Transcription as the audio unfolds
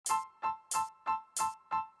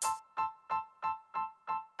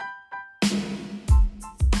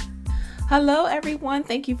Hello, everyone.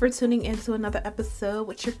 Thank you for tuning into another episode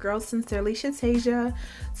with your girl, Sincerely Shatasia.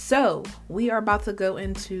 So, we are about to go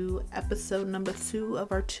into episode number 2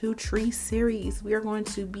 of our Two Tree series. We are going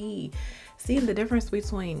to be seeing the difference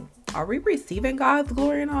between are we receiving God's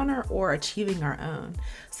glory and honor or achieving our own.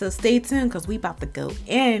 So, stay tuned because we about to go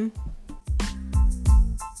in.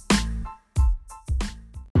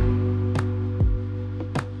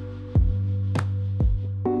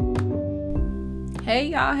 Hey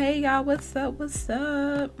y'all, what's up?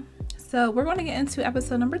 So we're going to get into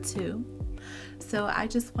episode number 2. So I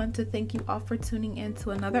just want to thank you all for tuning in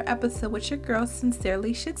to another episode with your girl,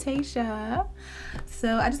 Sincerely Shatasia.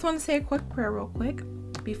 So I just want to say a quick prayer real quick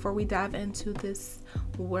before we dive into this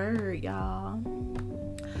word, y'all.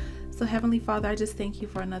 So Heavenly Father, I just thank you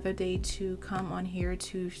for another day to come on here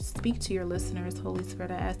to speak to your listeners. Holy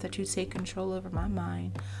Spirit, I ask that you take control over my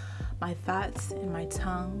mind, my thoughts, and my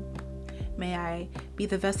tongue. May I be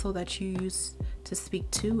the vessel that you use to speak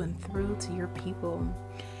to and through to your people.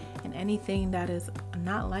 And anything that is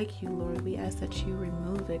not like you, Lord, we ask that you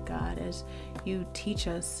remove it, God, as you teach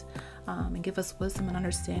us and give us wisdom and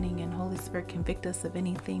understanding. And Holy Spirit, convict us of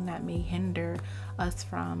anything that may hinder us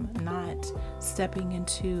from not stepping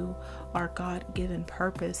into our God-given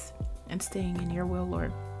purpose and staying in your will,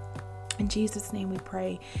 Lord. In Jesus' name we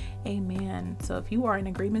pray, amen. So if you are in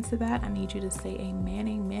agreement to that, I need you to say amen,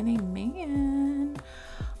 amen, amen.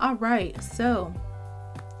 All right, so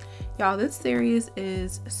y'all, this series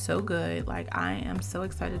is so good. Like, I am so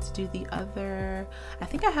excited to do the other. I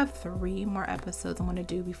think I have 3 more episodes I'm going to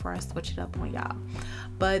do before I switch it up on y'all.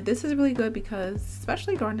 But this is really good because,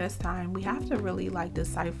 especially during this time, we have to really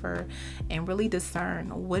decipher and really discern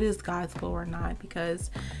what is God's will or not. Because,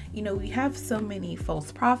 we have so many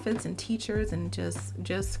false prophets and teachers and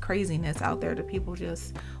just craziness out there that people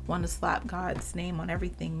just want to slap God's name on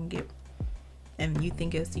everything and you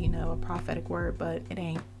think it's, a prophetic word, but it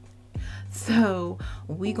ain't. So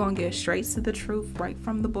we gonna get straight to the truth right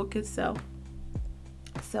from the book itself.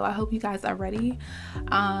 So I hope you guys are ready.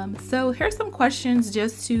 So here's some questions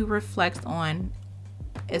just to reflect on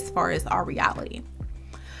as far as our reality.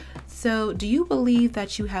 So do you believe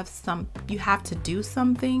that you have to do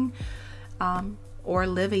something or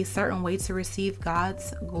live a certain way to receive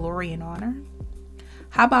God's glory and honor?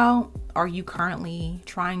 How about, are you currently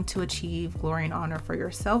trying to achieve glory and honor for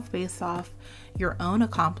yourself based off your own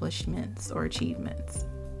accomplishments or achievements?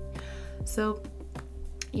 So,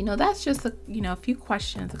 that's just a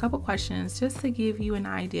couple questions just to give you an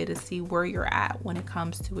idea to see where you're at when it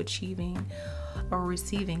comes to achieving or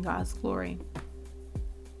receiving God's glory.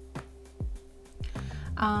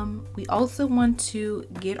 We also want to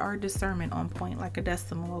get our discernment on point like a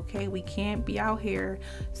decimal, okay? We can't be out here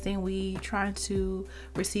saying we trying to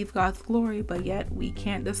receive God's glory, but yet we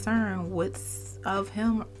can't discern what's of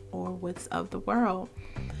Him or what's of the world.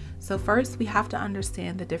 So first, we have to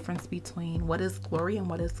understand the difference between what is glory and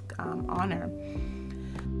what is honor.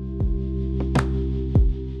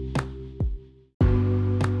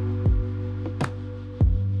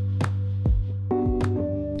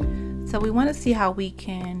 So we want to see how we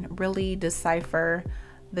can really decipher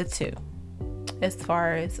the two as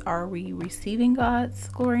far as, are we receiving God's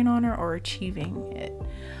glory and honor or achieving it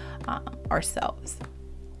ourselves?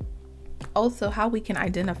 Also, how we can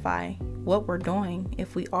identify what we're doing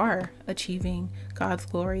if we are achieving God's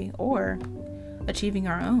glory or achieving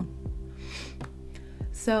our own.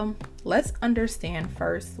 So let's understand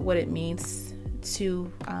first what it means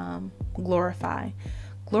to glorify.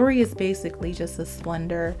 Glory is basically just a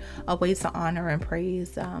splendor, a way to honor and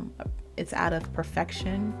praise. It's out of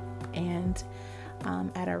perfection and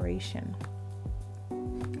adoration.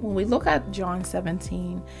 When we look at John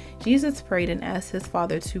 17, Jesus prayed and asked his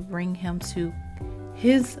Father to bring him to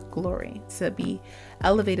his glory, to be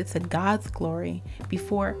elevated to God's glory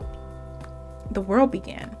before the world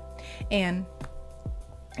began. And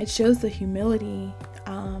it shows the humility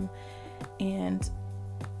and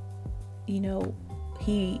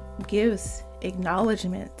he gives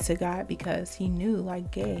acknowledgement to God because he knew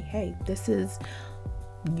hey, this is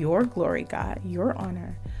your glory, God, your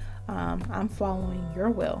honor. I'm following your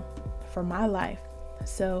will for my life.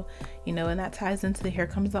 So, and that ties into the here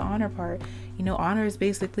comes the honor part. Honor is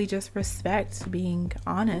basically just respect, being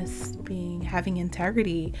honest, having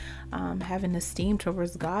integrity, having esteem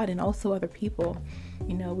towards God and also other people.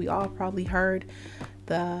 We all probably heard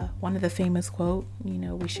one of the famous quote,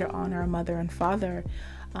 we should honor our mother and father,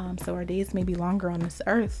 so our days may be longer on this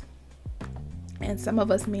earth. And some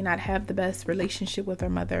of us may not have the best relationship with our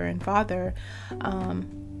mother and father,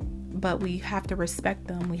 but we have to respect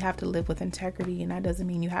them. We have to live with integrity, and that doesn't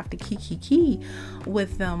mean you have to key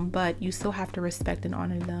with them, but you still have to respect and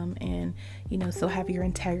honor them, and still have your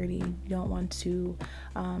integrity. You don't want to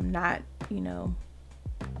not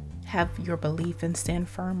have your belief and stand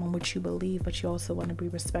firm on what you believe, but you also want to be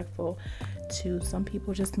respectful to some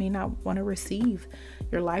people. Just may not want to receive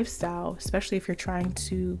your lifestyle, especially if you're trying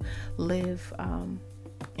to live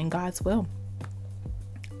in God's will.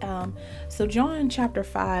 So John chapter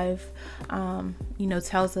 5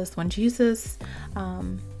 tells us when Jesus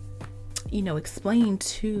explained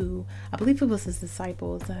to, I believe it was his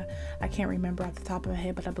disciples, I can't remember off the top of my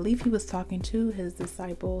head, but I believe he was talking to his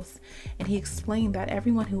disciples, and he explained that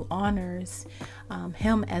everyone who honors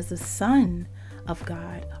him as the Son of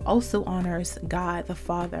God also honors God the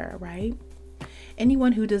Father, right?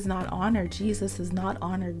 Anyone who does not honor Jesus does not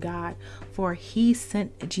honor God, for he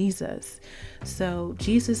sent Jesus. So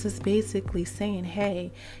Jesus is basically saying,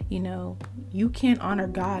 hey, you can't honor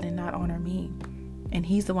God and not honor me. And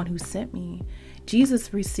he's the one who sent me.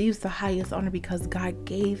 Jesus receives the highest honor because God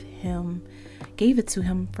gave it to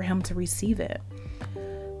him for him to receive it.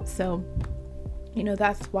 So,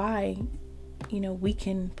 that's why, we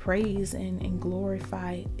can praise and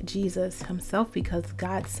glorify Jesus himself, because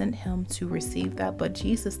God sent him to receive that. But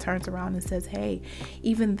Jesus turns around and says, hey,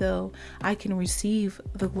 even though I can receive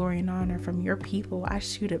the glory and honor from your people, I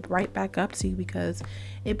shoot it right back up to you because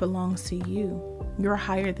it belongs to you. You're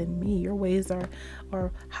higher than me. Your ways are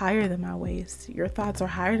higher than my ways. Your thoughts are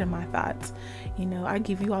higher than my thoughts. I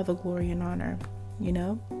give you all the glory and honor,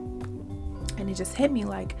 And it just hit me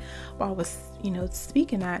like while I was,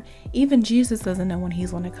 speaking that even Jesus doesn't know when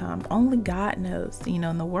he's going to come. Only God knows,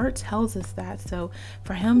 and the word tells us that. So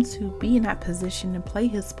for him to be in that position and play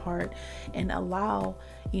his part and allow,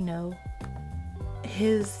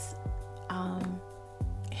 his,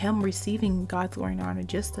 him receiving God's glory and honor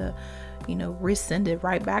just to, resend it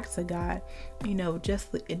right back to God,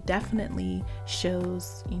 it definitely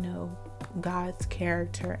shows, God's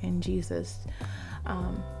character in Jesus.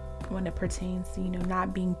 When it pertains to,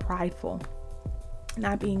 not being prideful,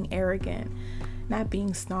 not being arrogant, not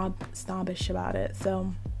being snobbish about it.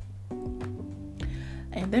 So,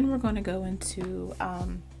 and then we're going to go into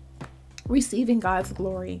receiving God's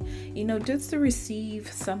glory, just to receive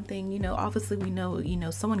something, obviously we know,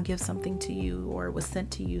 someone gives something to you or it was sent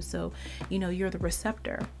to you. So, you're the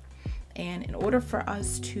receptor. And in order for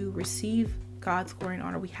us to receive God's glory and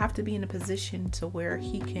honor, we have to be in a position to where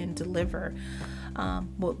he can deliver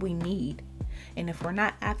what we need. And if we're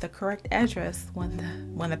not at the correct address when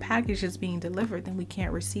the package is being delivered, then we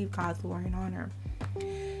can't receive God's glory and honor.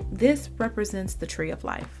 This represents the tree of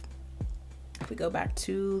life. If we go back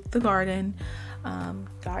to the garden,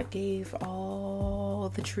 God gave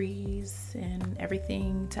all the trees and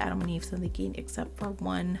everything to Adam and Eve so they could eat except for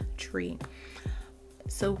one tree.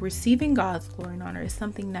 So receiving God's glory and honor is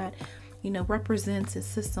something that represents a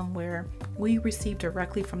system where we receive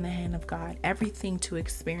directly from the hand of God everything to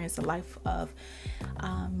experience a life of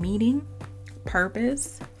meaning,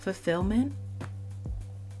 purpose, fulfillment.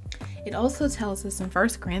 It also tells us in 1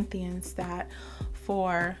 Corinthians that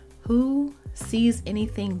for who sees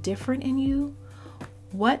anything different in you,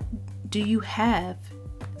 what do you have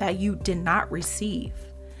that you did not receive?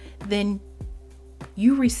 Then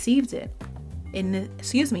you received it.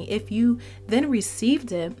 If you then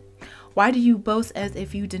received it, why do you boast as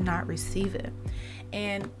if you did not receive it?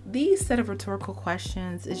 And these set of rhetorical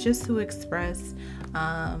questions is just to express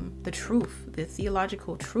the truth, the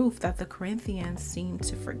theological truth that the Corinthians seem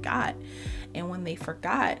to forget. And when they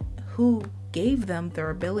forgot who gave them their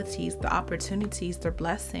abilities, the opportunities, their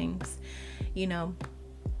blessings,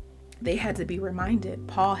 they had to be reminded.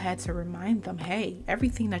 Paul had to remind them, hey,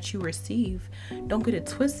 everything that you receive, don't get it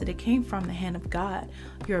twisted. It came from the hand of God.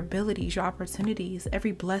 Your abilities, your opportunities,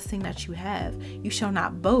 every blessing that you have, you shall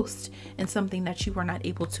not boast in something that you were not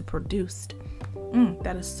able to produce.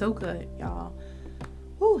 That is so good, y'all.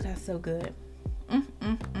 Ooh, that's so good.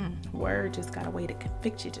 Word just got a way to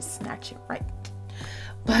convict you, just snatch it right.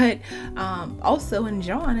 But also in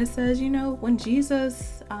John, it says, when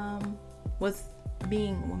Jesus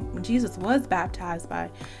when Jesus was baptized by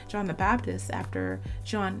John the Baptist, after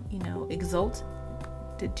John, exalted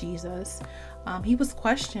Jesus, he was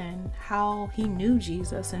questioned how he knew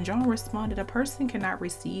Jesus. And John responded, a person cannot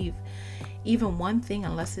receive even one thing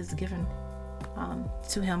unless it's given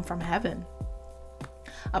to him from heaven.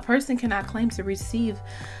 A person cannot claim to receive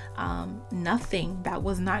nothing that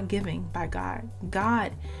was not given by God.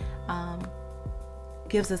 God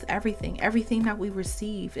gives us everything. Everything that we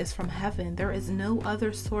receive is from heaven. There is no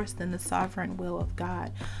other source than the sovereign will of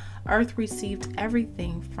God. Earth received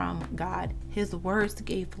everything from God. His words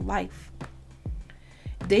gave life.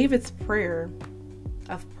 David's prayer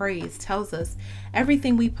of praise tells us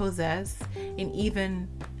everything we possess and even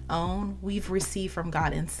own, we've received from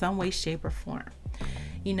God in some way, shape, or form.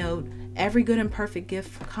 Every good and perfect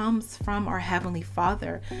gift comes from our Heavenly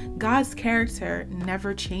Father. God's character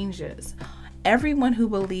never changes. Everyone who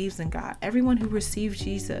believes in God, everyone who receives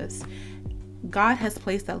Jesus, God has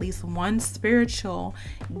placed at least one spiritual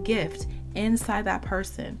gift inside that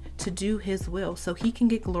person to do His will so He can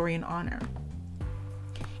get glory and honor.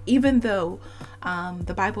 Even though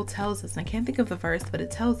the Bible tells us, and I can't think of the verse, but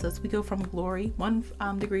it tells us we go from glory, one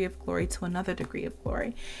degree of glory to another degree of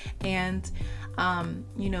glory. And,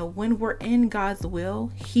 when we're in God's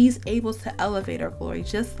will, He's able to elevate our glory.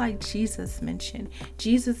 Just like Jesus mentioned,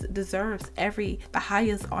 Jesus deserves the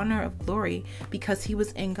highest honor of glory because He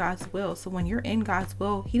was in God's will. So when you're in God's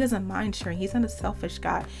will, He doesn't mind sharing. He's not a selfish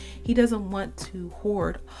God. He doesn't want to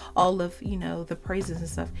hoard all of, the praises and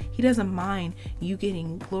stuff. He doesn't mind you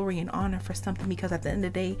getting glory and honor for something, because at the end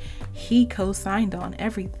of the day, He co-signed on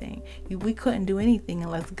everything. We couldn't do anything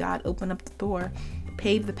unless God opened up the door,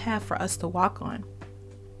 paved the path for us to walk on.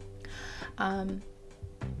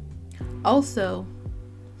 Also,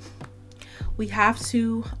 we have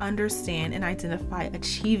to understand and identify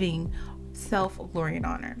achieving self-glory and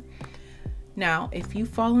honor. Now, if you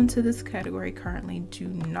fall into this category currently, do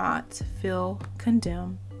not feel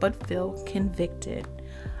condemned, but feel convicted.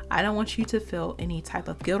 I don't want you to feel any type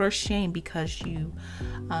of guilt or shame because you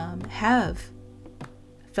have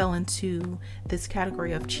fell into this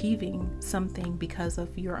category of achieving something because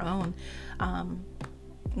of your own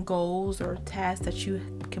goals or tasks that you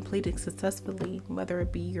completed successfully, whether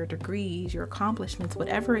it be your degrees, your accomplishments,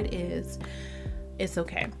 whatever it is. It's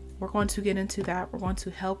okay. We're going to get into that. We're going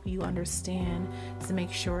to help you understand to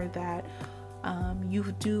make sure that you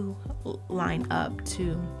do line up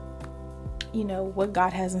to what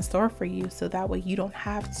God has in store for you, so that way you don't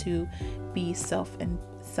have to be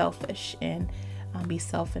selfish and be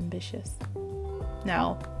self-ambitious.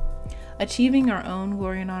 Now, achieving our own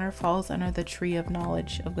glory and honor falls under the tree of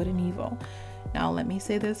knowledge of good and evil. Now, let me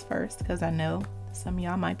say this first, because I know some of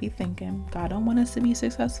y'all might be thinking, God don't want us to be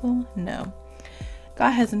successful. No,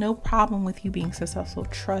 God has no problem with you being successful.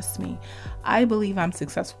 Trust me. I believe I'm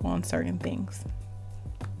successful on certain things.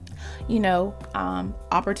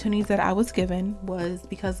 Opportunities that I was given was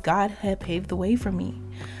because God had paved the way for me.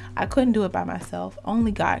 I couldn't do it by myself.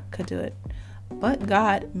 Only God could do it. But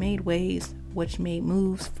God made ways, which made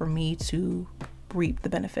moves for me to reap the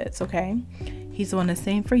benefits, okay? He's doing the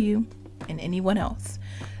same for you and anyone else.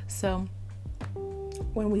 So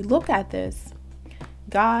when we look at this,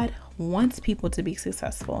 God wants people to be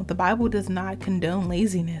successful. The Bible does not condone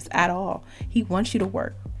laziness at all. He wants you to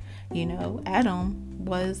work. Adam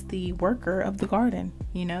was the worker of the garden,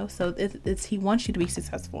 so he wants you to be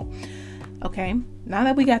successful. Okay, now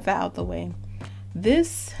that we got that out the way,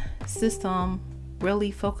 this system really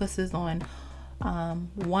focuses on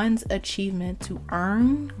one's achievement to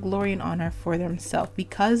earn glory and honor for themselves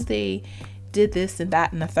because they did this and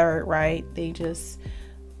that and the third, right? They just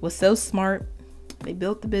was so smart. They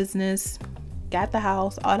built the business, got the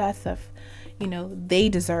house, all that stuff. They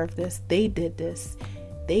deserve this. They did this.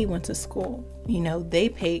 They went to school, they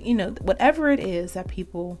paid, whatever it is that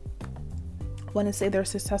people want to say they're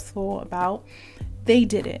successful about, they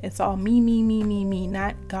did it. It's all me,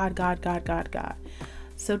 not God, God, God, God, God.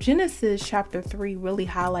 So Genesis chapter 3 really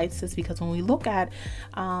highlights this, because when we look at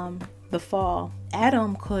the fall,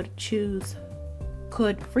 Adam could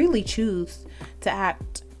freely choose to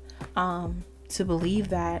act, to believe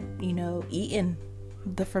that, eating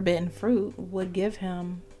the forbidden fruit would give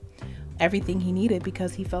him everything he needed,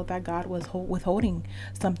 because he felt that God was withholding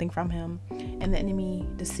something from him, and the enemy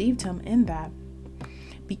deceived him in that.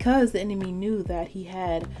 Because the enemy knew that he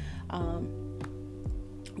had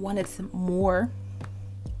wanted some more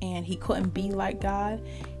and he couldn't be like God,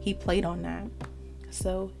 he played on that.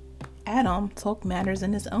 So Adam took matters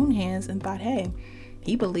in his own hands and thought, hey,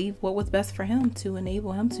 he believed what was best for him to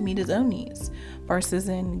enable him to meet his own needs, versus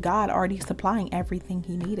in God already supplying everything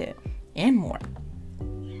he needed and more.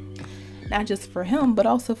 Not just for him, but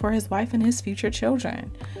also for his wife and his future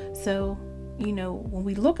children. So, when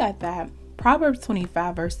we look at that, Proverbs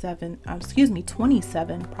 25 27,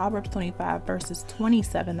 Proverbs 25 verses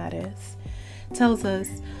 27, that is, tells us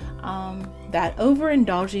that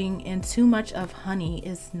overindulging in too much of honey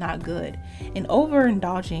is not good. And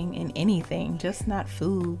overindulging in anything, just not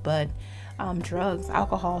food, but drugs,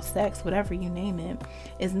 alcohol, sex, whatever you name it,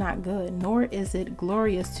 is not good, nor is it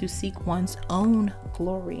glorious to seek one's own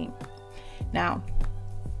glory. Now,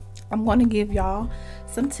 I'm going to give y'all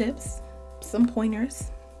some tips, some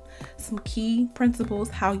pointers, some key principles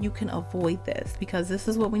how you can avoid this, because this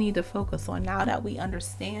is what we need to focus on now that we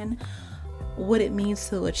understand what it means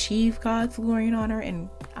to achieve God's glory and honor and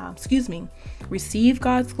receive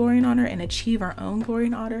God's glory and honor and achieve our own glory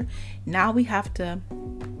and honor. Now we have to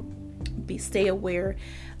stay aware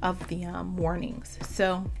of the warnings.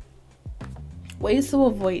 So ways to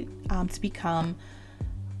avoid to become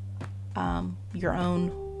your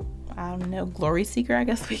own, glory seeker, I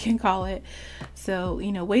guess we can call it. So,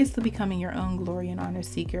 ways to becoming your own glory and honor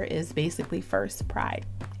seeker is basically first, pride.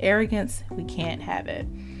 Arrogance, we can't have it.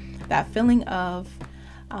 That feeling of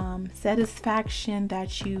satisfaction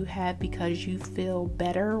that you have because you feel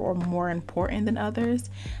better or more important than others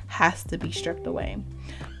has to be stripped away.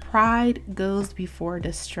 Pride goes before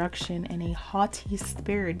destruction, and a haughty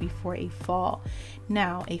spirit before a fall.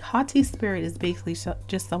 Now, a haughty spirit is basically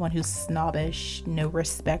just someone who's snobbish, no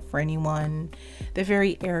respect for anyone. They're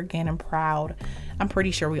very arrogant and proud. I'm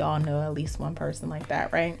pretty sure we all know at least one person like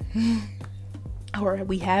that, right? Or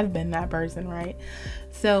we have been that person, right?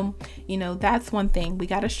 So, that's one thing. We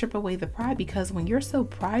got to strip away the pride, because when you're so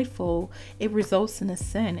prideful, it results in a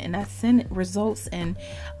sin, and that sin results in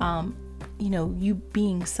you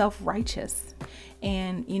being self-righteous.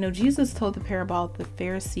 And Jesus told the parable of the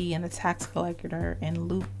Pharisee and the tax collector in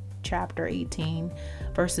Luke chapter 18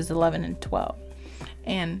 verses 11 and 12.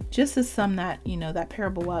 And just to sum that that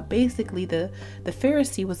parable up, basically the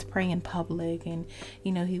Pharisee was praying in public, and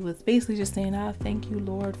he was basically just saying, thank you,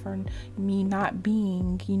 Lord, for me not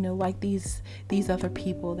being like these other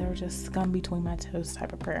people. They're just scum between my toes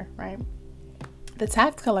type of prayer, right? The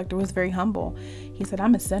tax collector was very humble. He said,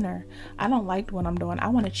 I'm a sinner. I don't like what I'm doing. I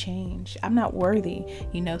want to change. I'm not worthy.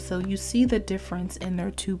 So you see the difference in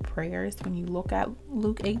their two prayers when you look at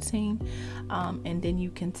Luke 18. And then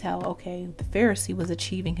you can tell, okay, the Pharisee was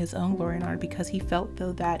achieving his own glory and honor because he felt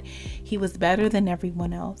though that he was better than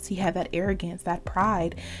everyone else. He had that arrogance, that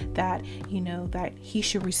pride, that, that he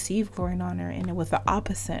should receive glory and honor. And it was the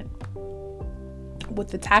opposite. With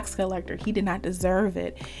the tax collector, he did not deserve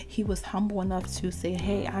it. He was humble enough to say,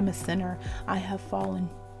 hey, I'm a sinner. I have fallen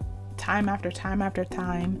time after time after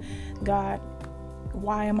time. God,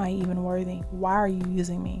 why am I even worthy? Why are you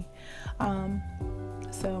using me? And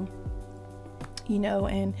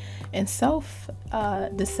self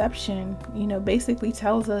deception, basically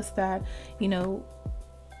tells us that,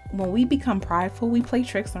 when we become prideful, we play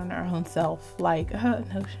tricks on our own self. Like, no,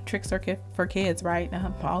 tricks are for kids, right?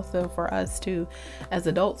 Also for us too, as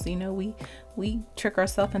adults, we trick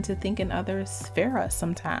ourselves into thinking others fear us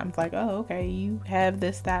sometimes. Like, oh, okay, you have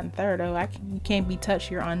this, that, and third. Oh, you can't be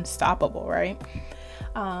touched. You're unstoppable, right?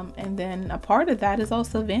 And then a part of that is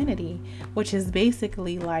also vanity, which is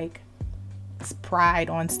basically like pride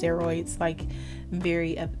on steroids. Like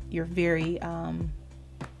you're very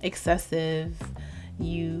excessive.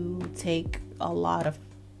 You take a lot of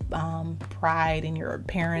pride in your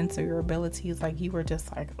appearance or your abilities. Like you were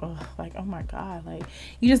just like, oh my God, like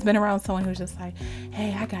you just been around someone who's just like,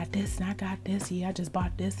 hey, I got this and I got this. Yeah, I just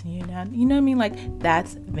bought this and you know what I mean? Like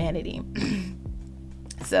that's vanity.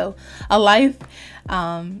 So a life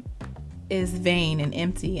is vain and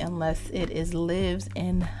empty unless it is lived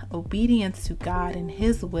in obedience to God and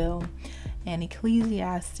His will. And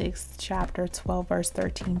Ecclesiastes chapter 12 verse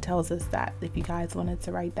 13 tells us that, if you guys wanted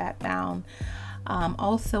to write that down.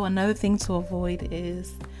 Also, another thing to avoid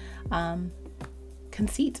is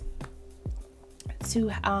conceit. To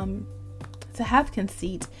have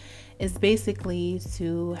conceit is basically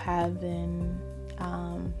to have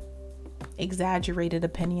an exaggerated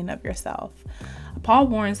opinion of yourself. Paul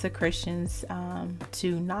warns the Christians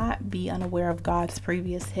to not be unaware of God's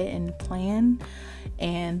previous hidden plan,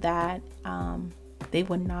 and that they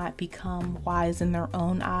would not become wise in their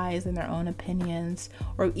own eyes and their own opinions,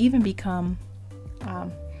 or even become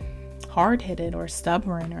hard-headed or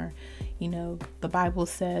stubborn, or the Bible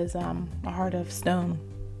says a heart of stone.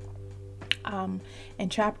 And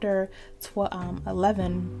chapter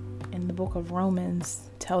 11 in the book of Romans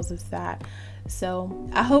tells us that. So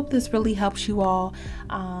I hope this really helps you all,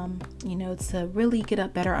 to really get a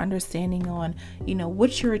better understanding on,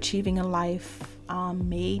 what you're achieving in life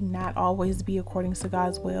may not always be according to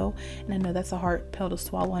God's will. And I know that's a hard pill to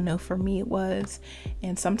swallow. I know for me it was.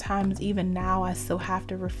 And sometimes even now I still have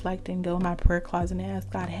to reflect and go in my prayer closet and ask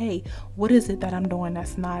God, hey, what is it that I'm doing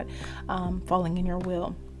that's not falling in your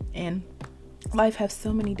will? And life has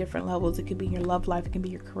so many different levels. It could be your love life, it can be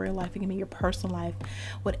your career life, it can be your personal life,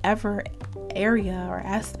 whatever area or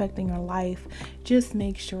aspect in your life. Just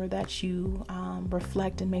make sure that you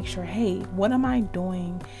reflect and make sure, hey, what am I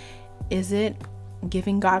doing? Is it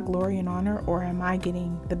giving God glory and honor, or am I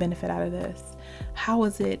getting the benefit out of this? How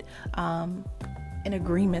is it in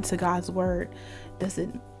agreement to God's word? Does it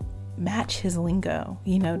match his lingo?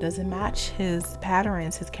 Does it match his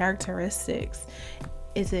patterns, his characteristics?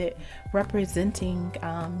 Is it representing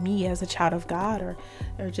me as a child of God,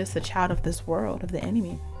 or just a child of this world, of the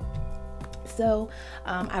enemy? So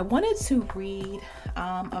I wanted to read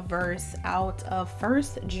a verse out of 1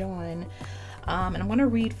 John, and I'm going to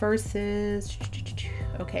read verses.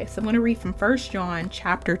 Okay, so I'm going to read from 1 John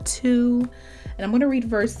chapter 2, and I'm going to read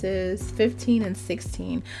verses 15 and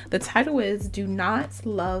 16. The title is "Do Not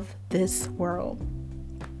Love This World."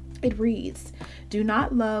 It reads, "Do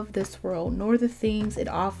not love this world, nor the things it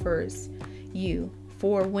offers you.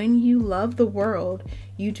 For when you love the world,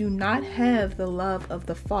 you do not have the love of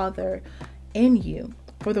the Father in you.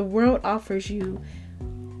 For the world offers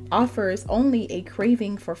only a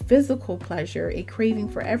craving for physical pleasure, a craving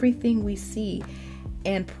for everything we see,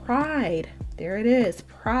 and pride." There it is,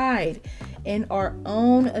 pride in our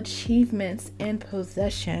own achievements and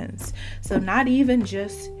possessions. So not even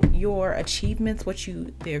just your achievements,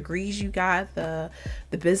 the degrees you got, the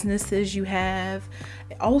businesses you have,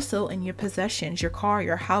 also in your possessions, your car,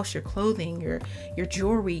 your house, your clothing, your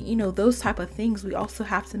jewelry, those type of things. We also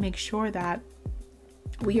have to make sure that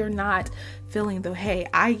we are not feeling though, hey,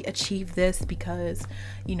 I achieved this because,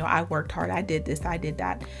 I worked hard. I did this, I did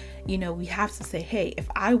that. We have to say, hey, if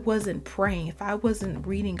I wasn't praying, if I wasn't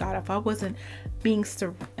reading God, if I wasn't being,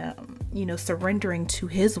 surrendering to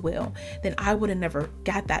his will, then I would have never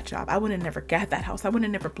got that job. I would have never got that house. I would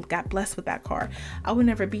have never got blessed with that car. I would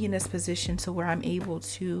never be in this position to where I'm able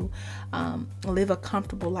to live a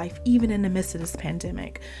comfortable life, even in the midst of this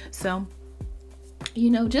pandemic. So,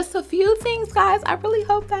 just a few things, guys. I really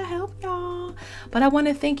hope that helped y'all. But I want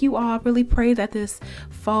to thank you all. I really pray that this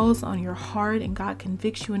falls on your heart and God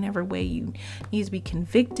convicts you in every way you need to be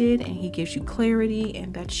convicted, and he gives you clarity,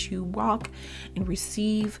 and that you walk and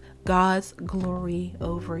receive God's glory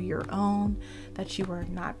over your own, that you are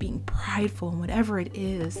not being prideful in whatever it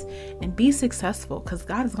is, and be successful, because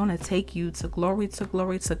God is going to take you to glory, to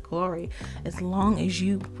glory, to glory, as long as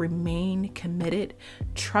you remain committed,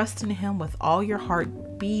 trust in him with all your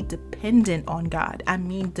heart, be dependent on God. I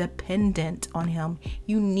mean, dependent on him.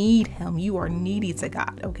 You need him. You are needy to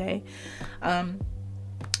God. Okay.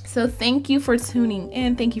 So thank you for tuning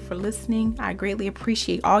in. Thank you for listening. I greatly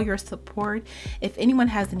appreciate all your support. If anyone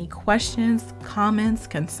has any questions, comments,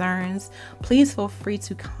 concerns, please feel free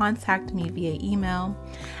to contact me via email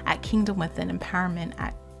at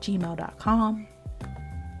kingdomwithinempowerment@gmail.com.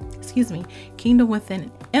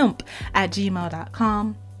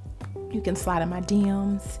 kingdomwithinimp@gmail.com. You can slide in my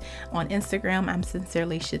DMs on Instagram. I'm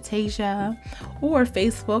sincerely Shatasia, or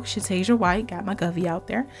Facebook, Shatasia White. Got my govy out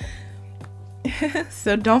there.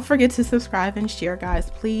 So don't forget to subscribe and share,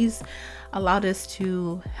 guys. Please allow this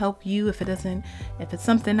to help you. If it's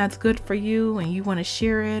something that's good for you and you want to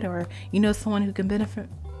share it, or someone who can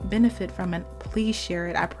benefit from it, please share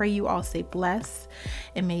it. I pray you all stay blessed,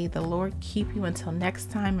 and may the Lord keep you until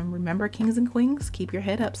next time. And remember, kings and queens, keep your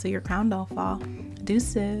head up so your crown don't fall.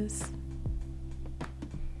 Deuces.